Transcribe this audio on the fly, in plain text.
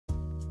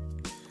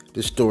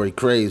This story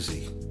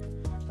crazy.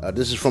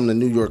 This is from the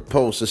New York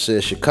Post. It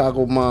says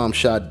Chicago mom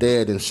shot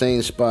dead in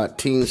same spot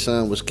teen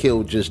son was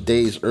killed just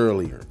days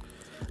earlier.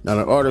 Now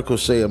the article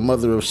say a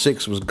mother of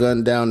 6 was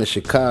gunned down in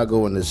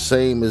Chicago in the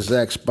same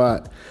exact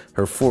spot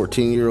her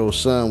 14-year-old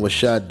son was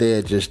shot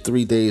dead just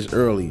 3 days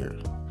earlier.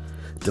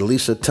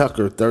 Delisa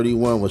Tucker,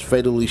 31, was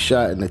fatally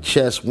shot in the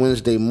chest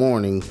Wednesday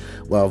morning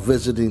while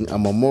visiting a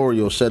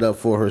memorial set up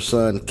for her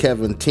son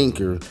Kevin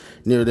Tinker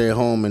near their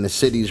home in the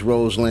city's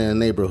Roseland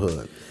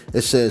neighborhood.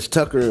 It says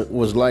Tucker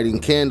was lighting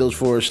candles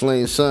for her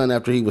slain son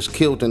after he was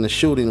killed in the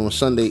shooting on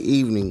Sunday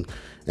evening,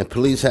 and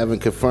police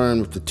haven't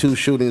confirmed if the two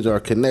shootings are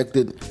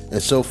connected,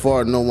 and so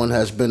far no one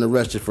has been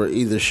arrested for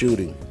either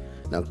shooting.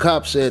 Now,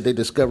 cops said they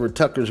discovered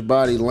Tucker's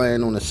body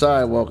laying on the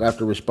sidewalk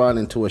after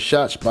responding to a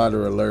shot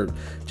spotter alert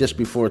just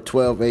before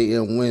 12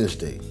 a.m.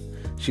 Wednesday.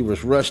 She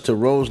was rushed to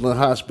Roseland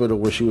Hospital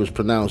where she was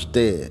pronounced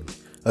dead.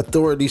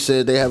 Authorities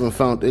said they haven't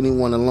found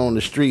anyone along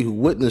the street who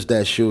witnessed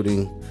that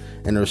shooting,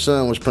 and her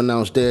son was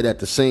pronounced dead at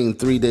the scene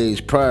 3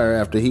 days prior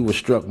after he was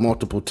struck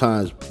multiple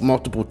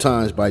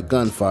times by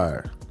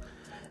gunfire.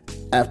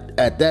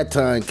 At that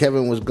time,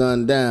 Kevin was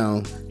gunned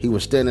down. He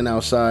was standing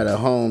outside a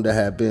home that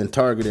had been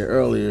targeted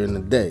earlier in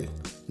the day.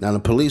 Now, the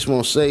police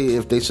won't say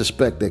if they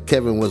suspect that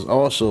Kevin was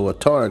also a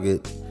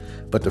target,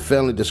 but the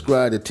family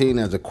described the teen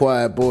as a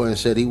quiet boy and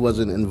said he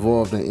wasn't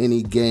involved in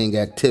any gang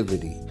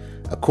activity,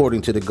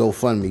 according to the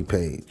GoFundMe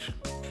page.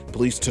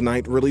 Police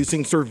tonight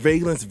releasing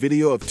surveillance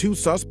video of 2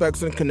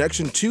 suspects in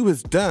connection to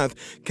his death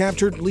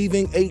captured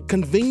leaving a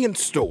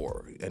convenience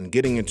store and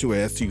getting into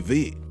an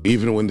SUV.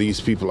 Even when these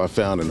people are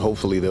found, and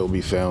hopefully they'll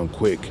be found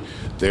quick,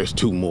 there's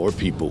 2 more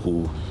people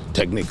who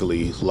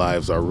technically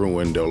lives are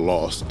ruined or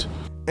lost.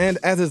 And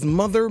as his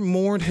mother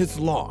mourned his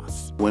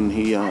loss. When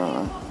he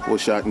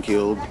was shot and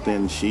killed,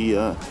 then she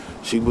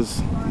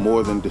was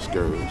more than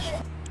discouraged.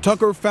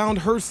 Tucker found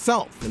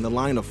herself in the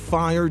line of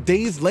fire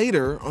days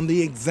later on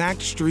the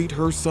exact street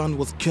her son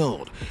was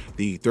killed.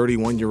 The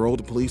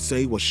 31-year-old, police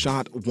say, was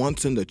shot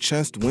once in the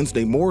chest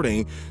Wednesday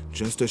morning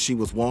just as she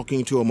was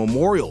walking to a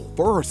memorial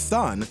for her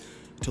son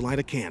to light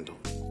a candle.